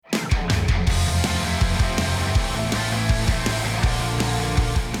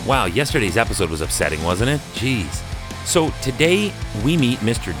Wow, yesterday's episode was upsetting, wasn't it? Jeez. So today we meet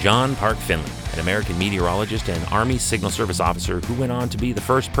Mr. John Park Finley, an American meteorologist and Army Signal Service officer who went on to be the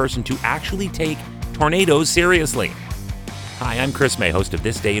first person to actually take tornadoes seriously. Hi, I'm Chris May, host of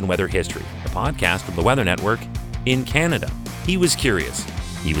This Day in Weather History, the podcast of the Weather Network in Canada. He was curious,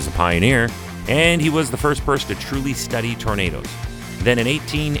 he was a pioneer, and he was the first person to truly study tornadoes. Then in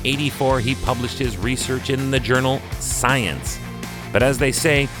 1884, he published his research in the journal Science. But as they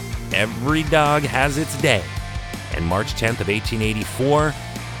say, every dog has its day. And March 10th of 1884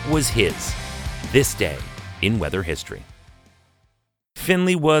 was his. This day in weather history.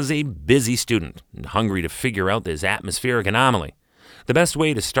 Finley was a busy student and hungry to figure out this atmospheric anomaly. The best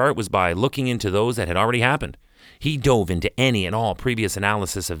way to start was by looking into those that had already happened. He dove into any and all previous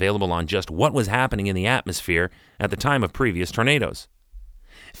analysis available on just what was happening in the atmosphere at the time of previous tornadoes.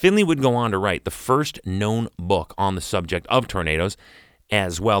 Finley would go on to write the first known book on the subject of tornadoes,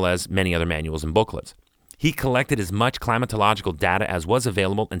 as well as many other manuals and booklets. He collected as much climatological data as was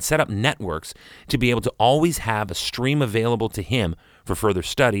available and set up networks to be able to always have a stream available to him for further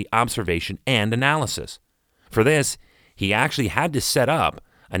study, observation, and analysis. For this, he actually had to set up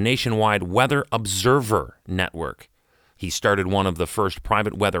a nationwide weather observer network. He started one of the first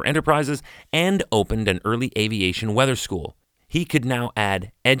private weather enterprises and opened an early aviation weather school. He could now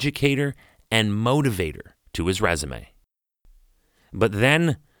add educator and motivator to his resume. But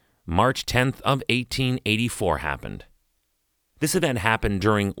then, March 10th of 1884 happened. This event happened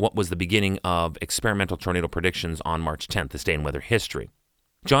during what was the beginning of experimental tornado predictions on March 10th, this day in weather history.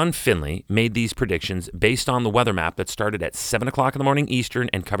 John Finley made these predictions based on the weather map that started at 7 o'clock in the morning Eastern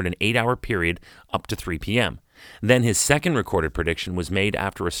and covered an 8-hour period up to 3 p.m. Then his second recorded prediction was made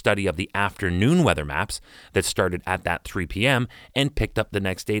after a study of the afternoon weather maps that started at that 3 p.m. and picked up the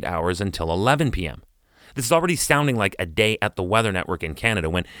next 8 hours until 11 p.m. This is already sounding like a day at the Weather Network in Canada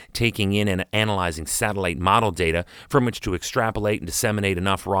when taking in and analyzing satellite model data from which to extrapolate and disseminate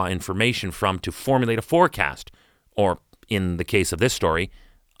enough raw information from to formulate a forecast, or, in the case of this story,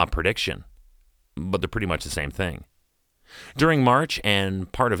 a prediction. But they're pretty much the same thing. During March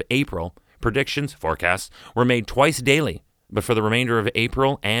and part of April, predictions, forecasts, were made twice daily, but for the remainder of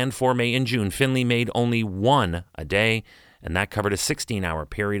April and for May and June, Finley made only one a day, and that covered a 16-hour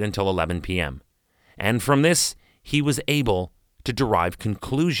period until 11 p.m. And from this, he was able to derive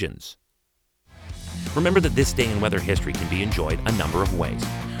conclusions. Remember that This Day in Weather History can be enjoyed a number of ways.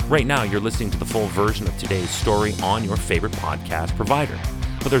 Right now, you're listening to the full version of today's story on your favorite podcast provider.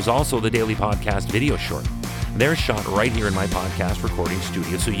 But there's also the daily podcast video short. They're shot right here in my podcast recording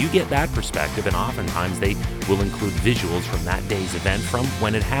studio, so you get that perspective, and oftentimes they will include visuals from that day's event from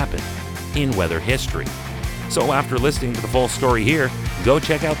when it happened in weather history. So after listening to the full story here, go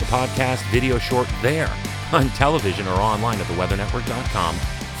check out the podcast video short there on television or online at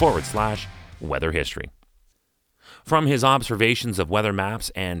theweathernetwork.com/weather history. From his observations of weather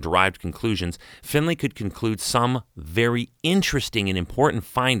maps and derived conclusions, Finley could conclude some very interesting and important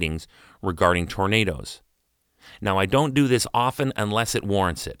findings regarding tornadoes. Now, I don't do this often unless it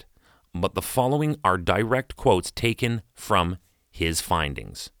warrants it, but the following are direct quotes taken from his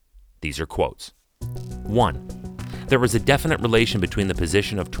findings. These are quotes. 1. There was a definite relation between the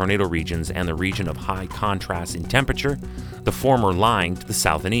position of tornado regions and the region of high contrast in temperature, the former lying to the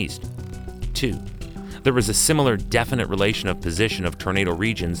south and east. 2. There was a similar definite relation of position of tornado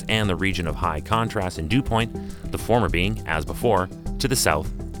regions and the region of high contrast in dew point, the former being, as before, to the south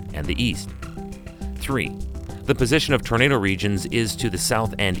and the east. 3. The position of tornado regions is to the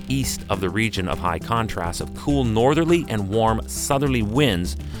south and east of the region of high contrast of cool northerly and warm southerly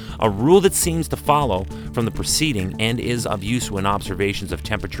winds, a rule that seems to follow from the preceding and is of use when observations of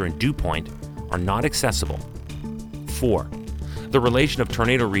temperature and dew point are not accessible. 4. The relation of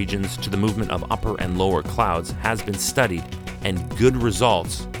tornado regions to the movement of upper and lower clouds has been studied, and good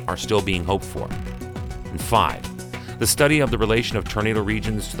results are still being hoped for. And 5. The study of the relation of tornado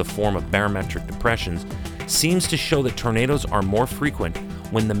regions to the form of barometric depressions seems to show that tornadoes are more frequent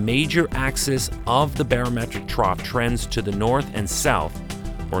when the major axis of the barometric trough trends to the north and south,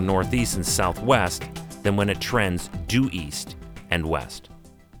 or northeast and southwest, than when it trends due east and west.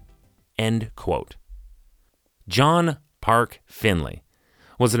 End quote. John Park Finley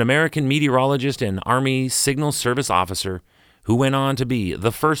was an American meteorologist and Army Signal Service officer who went on to be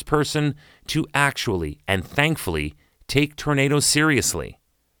the first person to actually and thankfully take tornadoes seriously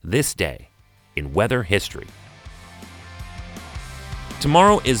this day in weather history.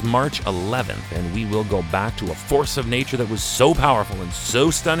 Tomorrow is March 11th, and we will go back to a force of nature that was so powerful and so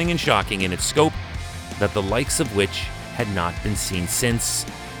stunning and shocking in its scope that the likes of which had not been seen since,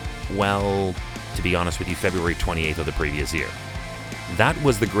 well, to be honest with you, February 28th of the previous year. That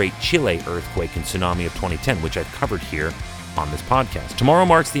was the Great Chile earthquake and tsunami of 2010, which I've covered here on this podcast. Tomorrow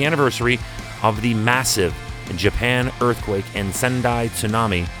marks the anniversary of the massive Japan earthquake and Sendai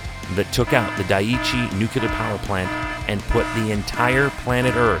tsunami that took out the Daiichi nuclear power plant and put the entire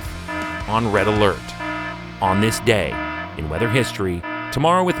planet Earth on red alert. On this day in weather history,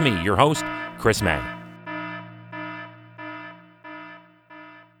 tomorrow with me, your host, Chris May.